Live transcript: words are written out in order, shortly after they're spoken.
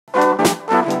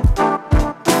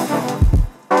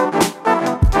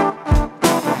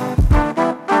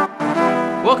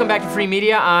back to Free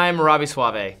Media. I'm Robby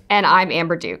Soave. And I'm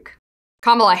Amber Duke.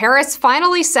 Kamala Harris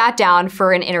finally sat down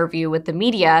for an interview with the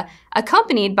media,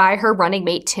 accompanied by her running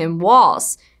mate Tim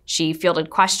Walz. She fielded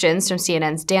questions from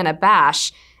CNN's Dana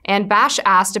Bash, and Bash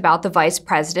asked about the vice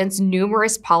president's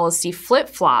numerous policy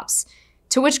flip-flops,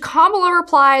 to which Kamala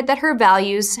replied that her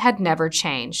values had never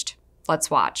changed.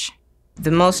 Let's watch. The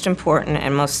most important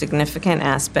and most significant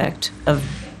aspect of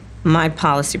my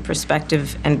policy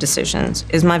perspective and decisions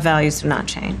is my values have not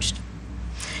changed.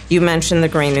 You mentioned the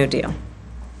Green New Deal.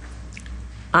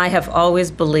 I have always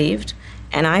believed,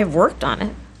 and I have worked on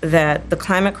it, that the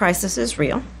climate crisis is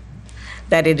real,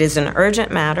 that it is an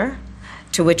urgent matter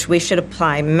to which we should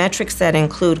apply metrics that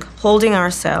include holding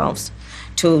ourselves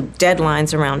to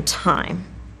deadlines around time.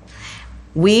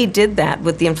 We did that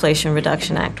with the Inflation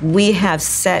Reduction Act. We have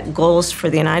set goals for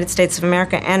the United States of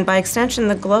America, and by extension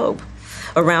the globe,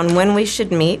 around when we should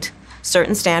meet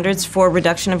certain standards for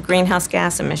reduction of greenhouse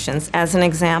gas emissions, as an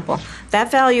example.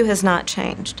 That value has not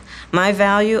changed. My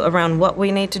value around what we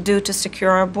need to do to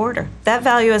secure our border, that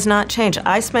value has not changed.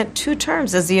 I spent 2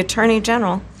 terms as the Attorney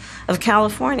General of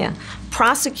California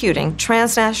prosecuting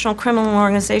transnational criminal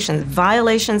organizations,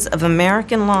 violations of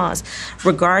American laws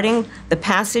regarding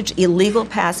the illegal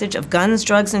passage of guns,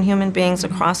 drugs, and human beings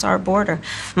across our border.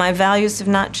 My values have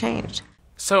not changed.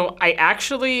 So I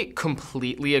actually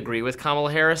completely agree with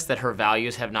Kamala Harris that her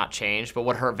values have not changed, but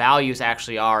what her values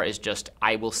actually are is just,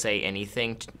 I will say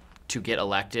anything to get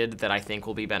elected that I think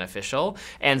will be beneficial.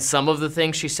 And some of the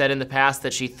things she said in the past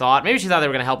that maybe she thought they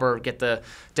were gonna help her get the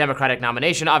Democratic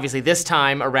nomination. Obviously this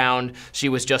time around, she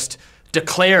was just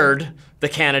declared the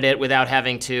candidate without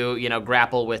having to,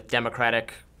 grapple with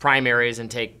Democratic primaries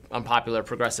and take unpopular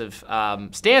progressive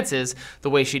stances the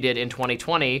way she did in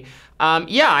 2020.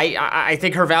 I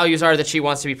think her values are that she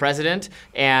wants to be president,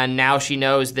 and now she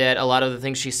knows that a lot of the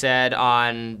things she said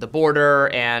on the border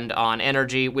and on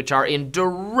energy, which are in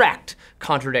direct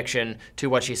contradiction to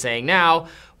what she's saying now,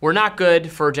 were not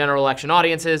good for general election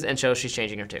audiences, and shows she's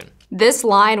changing her tune. This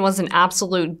line was an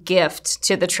absolute gift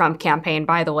to the Trump campaign,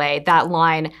 by the way. That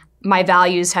line, my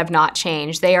values have not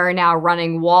changed. They are now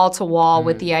running wall to wall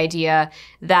with the idea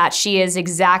that she is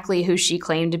exactly who she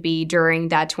claimed to be during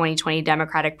that 2020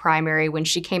 Democratic primary when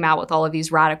she came out with all of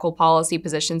these radical policy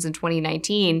positions in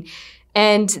 2019.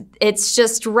 And it's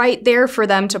just right there for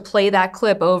them to play that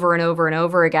clip over and over and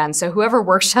over again. So whoever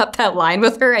workshopped that line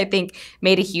with her, I think,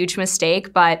 made a huge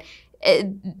mistake. But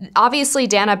obviously,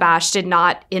 Dana Bash did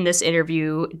not, in this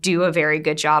interview, do a very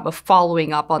good job of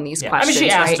following up on these questions. I mean,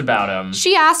 she asked about them.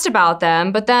 She asked about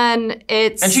them, but then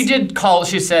it's... And she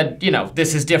said,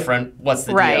 this is different, what's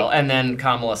the deal? And then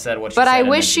Kamala said what she said. But I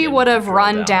wish she would have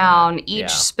run down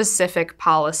each specific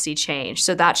policy change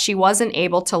so that she wasn't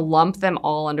able to lump them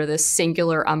all under this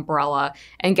singular umbrella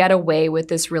and get away with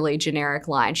this really generic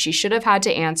line. She should have had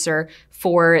to answer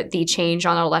for the change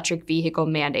on electric vehicle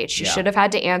mandates. She should have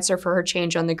had to answer for her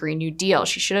change on the Green New Deal.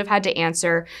 She should have had to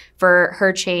answer for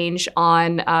her change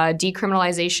on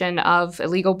decriminalization of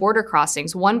illegal border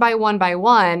crossings, one by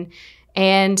one.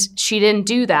 And she didn't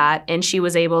do that. And she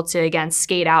was able to, again,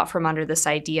 skate out from under this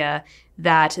idea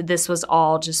that this was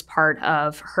all just part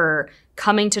of her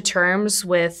coming to terms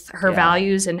with her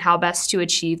values and how best to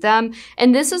achieve them.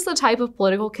 And this is the type of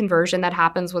political conversion that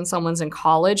happens when someone's in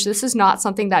college. This is not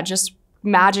something that just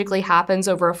magically happens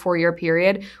over a 4-year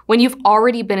period when you've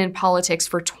already been in politics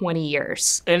for 20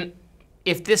 years. And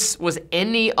if this was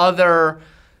any other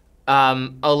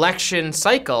election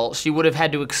cycle, she would have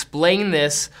had to explain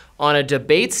this on a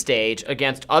debate stage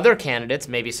against other candidates,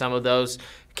 maybe some of those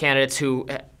candidates who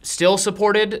still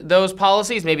supported those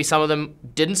policies, maybe some of them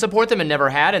didn't support them and never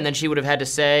had, and then she would have had to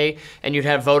say, and you'd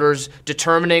have voters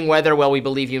determining whether, well, we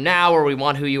believe you now or we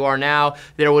want who you are now.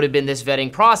 There would have been this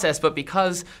vetting process, but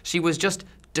because she was just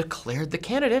declared the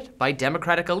candidate by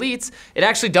Democratic elites, it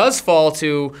actually does fall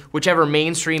to whichever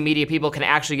mainstream media people can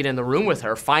actually get in the room with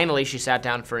her. Finally, she sat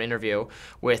down for an interview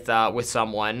with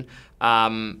someone,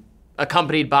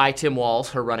 accompanied by Tim Walz,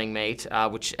 her running mate,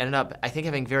 which ended up, I think,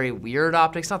 having very weird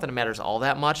optics. Not that it matters all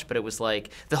that much, but it was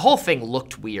like, the whole thing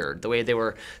looked weird, the way they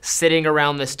were sitting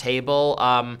around this table.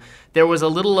 There was a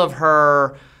little of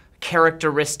her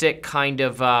characteristic kind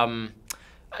of,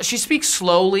 she speaks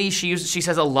slowly, she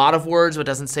says a lot of words but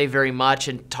doesn't say very much,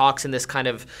 and talks in this kind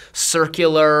of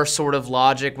circular sort of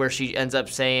logic where she ends up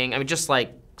saying, I mean, just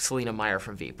like Selena Meyer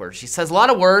from Veep, where she says a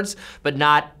lot of words but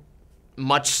not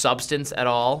much substance at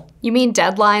all. You mean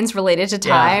deadlines related to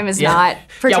time is not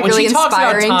particularly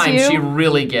inspiring to you? When she talks about time, she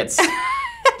really gets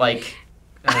like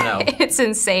I don't know. It's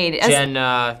insane.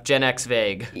 Gen X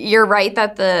vague. You're right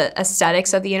that the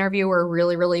aesthetics of the interview were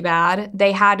really, really bad.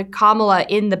 They had Kamala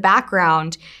in the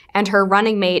background and her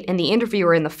running mate and the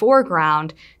interviewer in the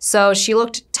foreground. So she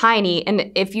looked tiny. And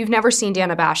if you've never seen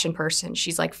Dana Bash in person,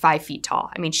 she's like 5 feet tall.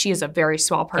 I mean, she is a very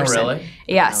small person. Oh, really?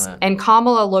 Yes. And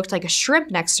Kamala looked like a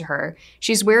shrimp next to her.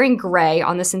 She's wearing gray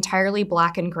on this entirely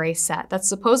black and gray set. That's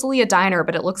supposedly a diner,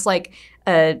 but it looks like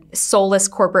a soulless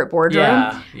corporate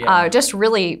boardroom. Just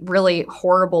really, really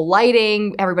horrible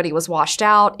lighting. Everybody was washed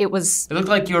out. It looked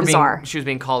like she was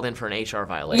being called in for an HR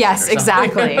violation. Yes,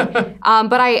 exactly.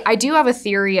 But I do have a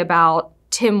theory about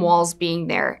Tim Walz being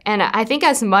there. And I think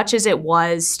as much as it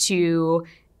was to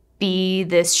be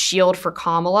this shield for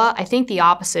Kamala, I think the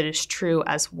opposite is true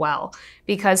as well.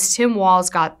 Because Tim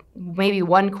Walz got maybe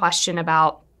one question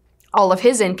about all of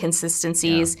his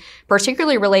inconsistencies,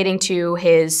 particularly relating to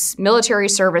his military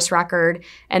service record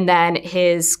and then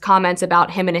his comments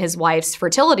about him and his wife's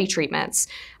fertility treatments.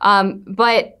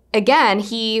 But again,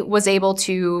 he was able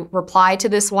to reply to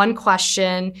this one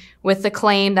question with the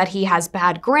claim that he has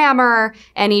bad grammar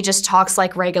and he just talks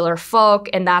like regular folk,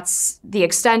 and that's the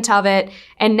extent of it.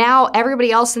 And now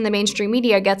everybody else in the mainstream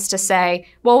media gets to say,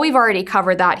 well, we've already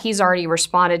covered that. He's already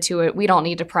responded to it. We don't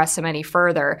need to press him any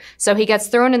further. So he gets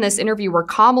thrown in this interview where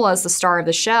Kamala is the star of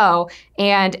the show,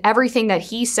 and everything that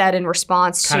he said in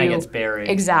response kind of gets buried.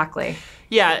 Exactly.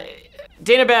 Yeah,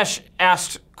 Dana Bash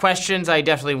asked questions I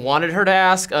definitely wanted her to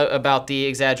ask about the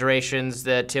exaggerations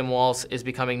that Tim Walz is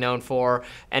becoming known for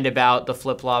and about the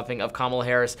flip-flopping of Kamala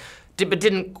Harris, but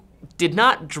did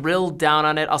not drill down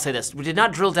on it. I'll say this. We did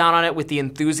not drill down on it with the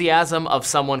enthusiasm of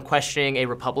someone questioning a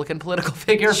Republican political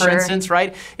figure, for instance,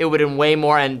 right? It would have been way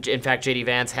more, and in fact, J.D.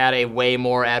 Vance had a way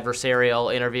more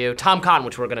adversarial interview. Tom Cotton,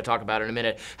 which we're going to talk about in a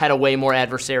minute, had a way more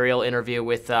adversarial interview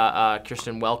with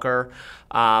Kirsten Welker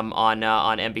on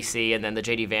NBC, and then the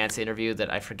J.D. Vance interview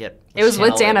that I forget. It was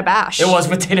with Dana Bash. It was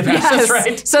with Dana Bash, yes. That's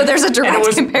right. So there's a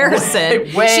direct comparison.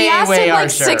 She asked him like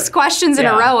 6 questions in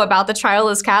a row about the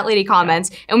childless cat lady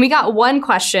comments, and we got one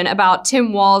question about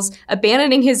Tim Walz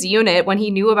abandoning his unit when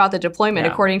he knew about the deployment,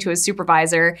 according to his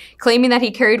supervisor, claiming that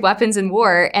he carried weapons in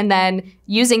war, and then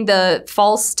using the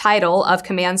false title of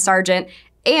command sergeant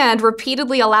and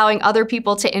repeatedly allowing other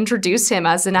people to introduce him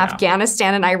as an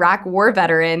Afghanistan and Iraq war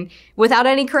veteran without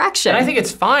any correction. And I think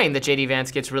it's fine that J.D.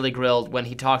 Vance gets really grilled when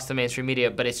he talks to mainstream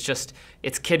media, but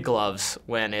it's kid gloves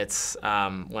when it's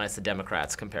the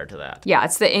Democrats compared to that. Yeah,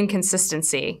 it's the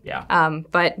inconsistency. Yeah.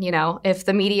 But, if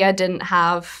the media didn't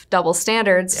have double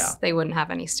standards, they wouldn't have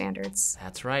any standards.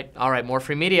 That's right. All right, more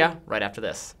free media right after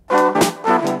this.